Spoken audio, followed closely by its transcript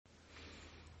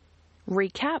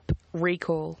Recap,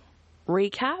 recall.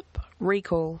 Recap,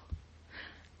 recall.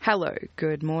 Hello,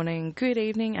 good morning, good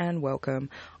evening, and welcome.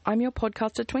 I'm your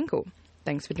podcaster, Twinkle.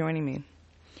 Thanks for joining me.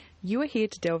 You are here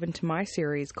to delve into my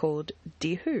series called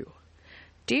Dear Who.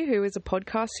 Dear Who is a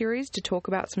podcast series to talk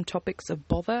about some topics of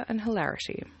bother and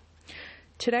hilarity.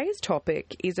 Today's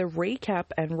topic is a recap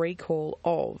and recall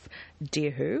of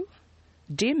Dear Who,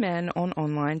 Dear Men on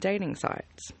online dating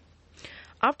sites.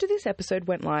 After this episode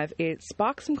went live, it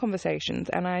sparked some conversations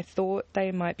and I thought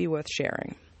they might be worth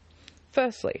sharing.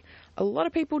 Firstly, a lot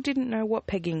of people didn't know what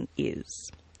pegging is.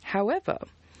 However,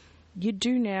 you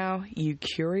do now, you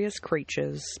curious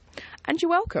creatures, and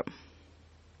you're welcome.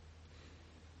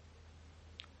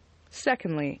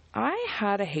 Secondly, I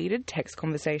had a heated text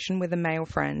conversation with a male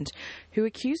friend who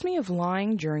accused me of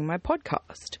lying during my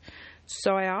podcast.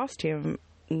 So I asked him,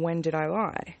 when did I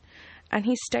lie? And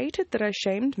he stated that I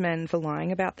shamed men for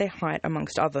lying about their height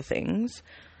amongst other things,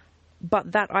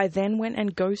 but that I then went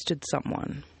and ghosted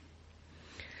someone.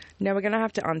 Now we're going to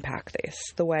have to unpack this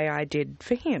the way I did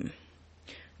for him.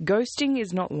 Ghosting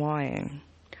is not lying.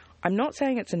 I'm not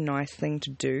saying it's a nice thing to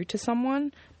do to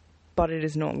someone, but it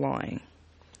is not lying.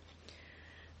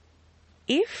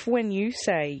 If when you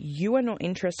say you are not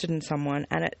interested in someone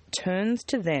and it turns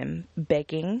to them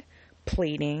begging,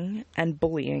 pleading, and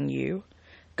bullying you,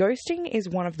 ghosting is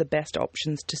one of the best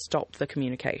options to stop the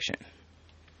communication.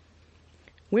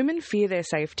 Women fear their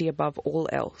safety above all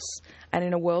else, and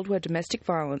in a world where domestic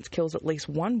violence kills at least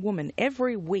one woman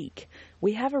every week,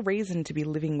 we have a reason to be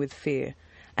living with fear,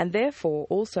 and therefore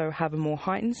also have a more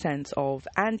heightened sense of,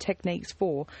 and techniques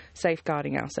for,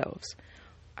 safeguarding ourselves.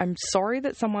 I'm sorry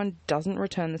that someone doesn't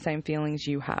return the same feelings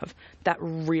you have. That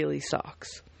really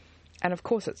sucks. And of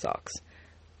course it sucks.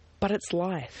 But it's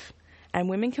life. And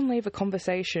women can leave a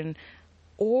conversation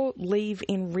or leave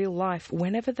in real life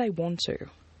whenever they want to.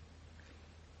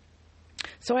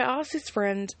 So I asked this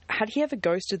friend, had he ever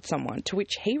ghosted someone? To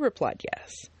which he replied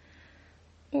yes.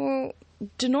 Well,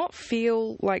 do not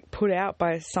feel like put out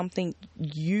by something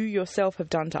you yourself have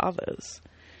done to others.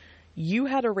 You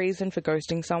had a reason for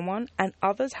ghosting someone, and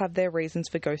others have their reasons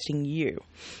for ghosting you.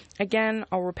 Again,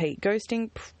 I'll repeat, ghosting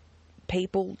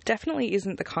people definitely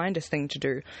isn't the kindest thing to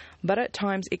do, but at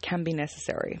times it can be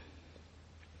necessary.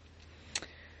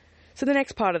 So the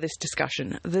next part of this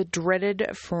discussion, the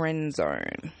dreaded friend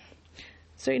zone.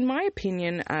 So in my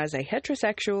opinion, as a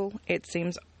heterosexual, it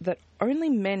seems that only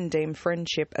men deem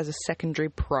friendship as a secondary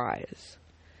prize.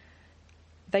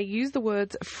 They use the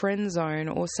words friend zone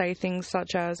or say things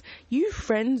such as, "You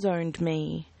friend zoned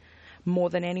me," more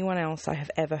than anyone else I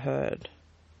have ever heard.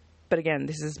 But again,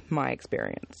 this is my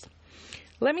experience.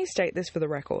 Let me state this for the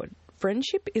record.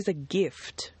 Friendship is a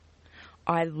gift.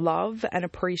 I love and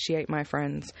appreciate my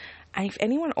friends. And if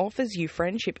anyone offers you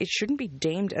friendship, it shouldn't be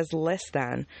deemed as less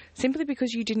than, simply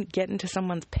because you didn't get into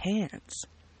someone's pants.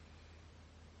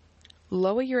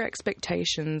 Lower your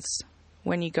expectations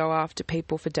when you go after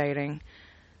people for dating.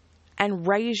 And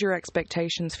raise your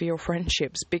expectations for your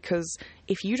friendships, because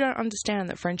if you don't understand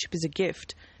that friendship is a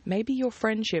gift, maybe your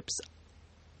friendships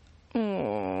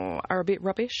are a bit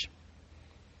rubbish.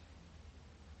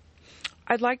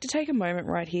 I'd like to take a moment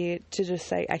right here to just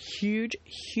say a huge,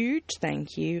 huge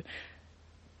thank you,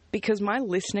 because my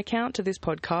listener count to this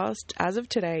podcast as of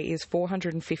today is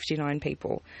 459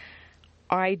 people.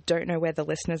 I don't know where the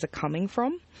listeners are coming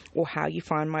from or how you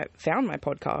found my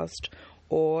podcast,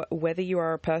 or whether you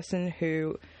are a person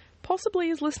who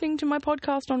possibly is listening to my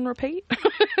podcast on repeat.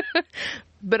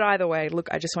 But either way, look,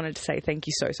 I just wanted to say thank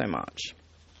you so, so much.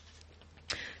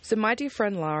 So my dear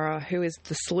friend Lara, who is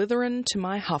the Slytherin to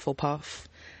my Hufflepuff,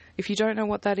 if you don't know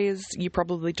what that is, you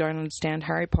probably don't understand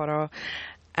Harry Potter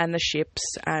and the ships,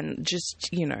 and just,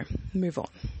 move on.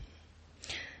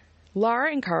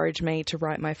 Lara encouraged me to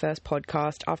write my first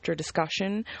podcast after a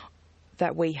discussion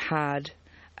that we had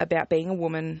about being a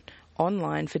woman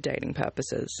online for dating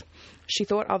purposes. She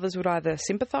thought others would either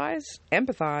sympathise,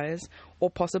 empathise, or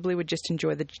possibly would just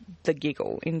enjoy the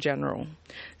giggle in general.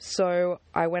 So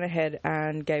I went ahead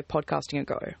and gave podcasting a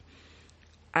go.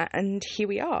 And here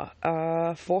we are,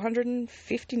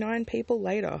 459 people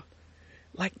later.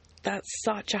 Like, that's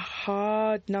such a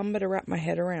hard number to wrap my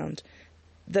head around.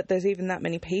 That there's even that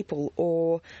many people,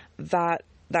 or that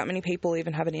many people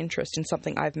even have an interest in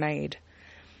something I've made.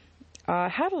 I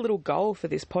had a little goal for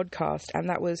this podcast, and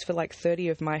that was for like 30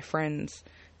 of my friends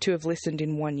to have listened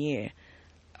in 1 year.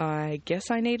 I guess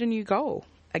I need a new goal.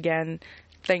 Again,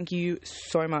 thank you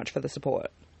so much for the support.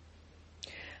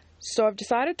 So I've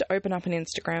decided to open up an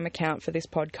Instagram account for this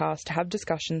podcast to have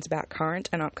discussions about current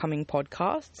and upcoming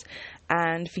podcasts,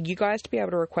 and for you guys to be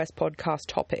able to request podcast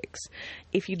topics.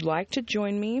 If you'd like to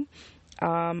join me,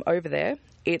 over there.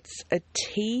 It's a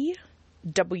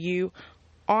TWINKLEDEARWHO.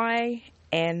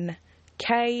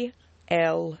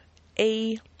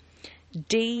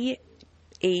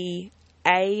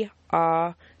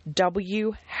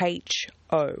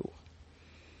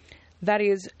 That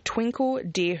is Twinkle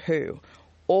Dear Who.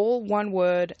 All one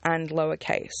word and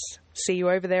lowercase. See you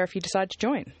over there if you decide to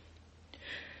join.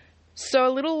 So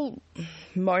a little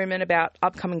moment about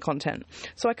upcoming content.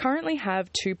 So I currently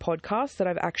have 2 podcasts that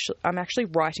I'm actually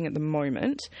writing at the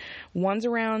moment. One's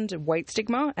around weight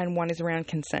stigma and one is around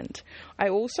consent. I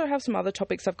also have some other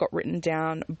topics I've got written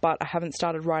down, but I haven't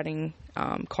started writing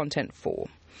content for.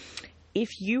 If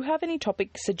you have any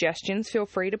topic suggestions, feel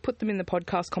free to put them in the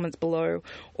podcast comments below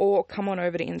or come on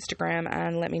over to Instagram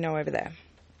and let me know over there.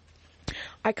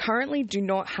 I currently do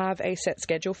not have a set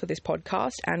schedule for this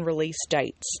podcast and release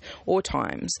dates or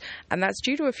times, and that's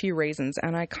due to a few reasons,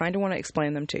 and I kind of want to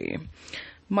explain them to you.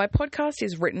 My podcast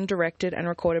is written, directed, and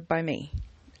recorded by me,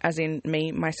 as in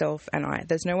me, myself, and I.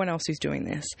 There's no one else who's doing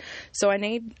this. So I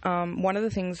need, one of the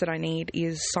things that I need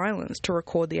is silence to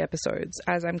record the episodes,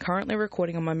 as I'm currently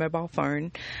recording on my mobile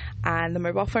phone, and the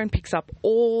mobile phone picks up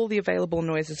all the available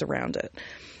noises around it.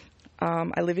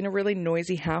 I live in a really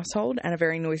noisy household and a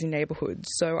very noisy neighbourhood,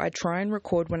 so I try and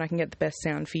record when I can get the best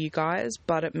sound for you guys,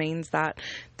 but it means that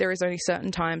there is only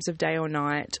certain times of day or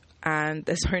night, and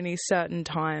there's only certain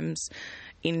times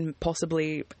in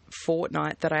possibly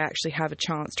fortnight that I actually have a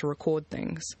chance to record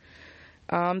things.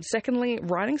 Secondly,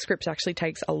 writing scripts actually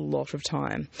takes a lot of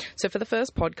time. So for the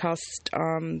first podcast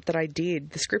that I did,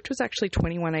 the script was actually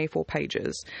 21 A4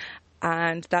 pages.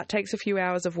 And that takes a few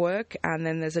hours of work, and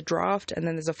then there's a draft, and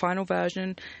then there's a final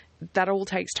version. That all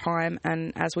takes time,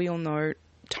 and as we all know,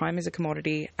 time is a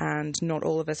commodity, and not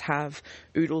all of us have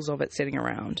oodles of it sitting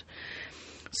around.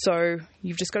 So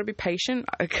you've just got to be patient,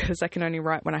 because I can only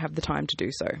write when I have the time to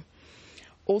do so.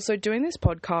 Also, doing this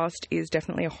podcast is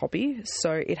definitely a hobby,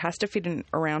 so it has to fit in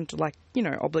around,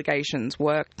 obligations,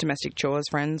 work, domestic chores,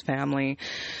 friends, family,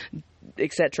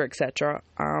 etc., etc.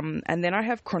 And then I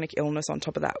have chronic illness on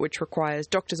top of that, which requires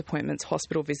doctor's appointments,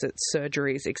 hospital visits,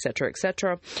 surgeries, etc.,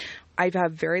 etc. I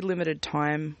have very limited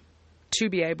time to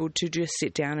be able to just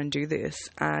sit down and do this,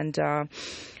 and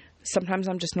sometimes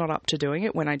I'm just not up to doing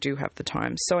it when I do have the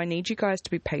time. So I need you guys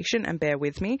to be patient and bear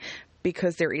with me,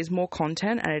 because there is more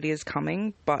content and it is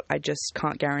coming, but I just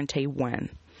can't guarantee when.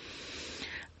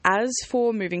 As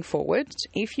for moving forward,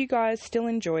 if you guys still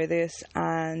enjoy this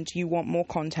and you want more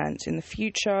content in the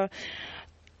future,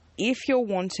 if you're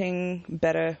wanting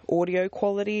better audio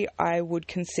quality, I would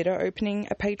consider opening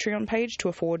a Patreon page to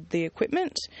afford the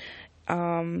equipment.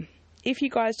 If you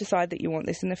guys decide that you want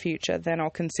this in the future, then I'll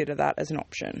consider that as an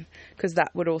option, because that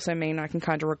would also mean I can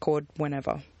kind of record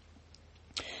whenever.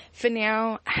 For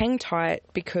now, hang tight,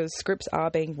 because scripts are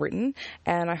being written,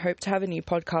 and I hope to have a new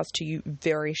podcast to you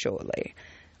very shortly.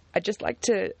 I'd just like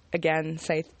to, again,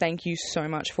 say thank you so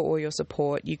much for all your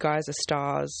support. You guys are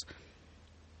stars.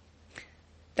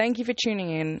 Thank you for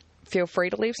tuning in. Feel free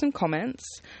to leave some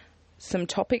comments, some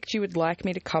topics you would like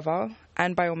me to cover,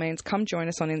 and by all means, come join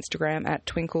us on Instagram at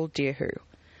TwinkleDearWho.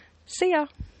 See ya!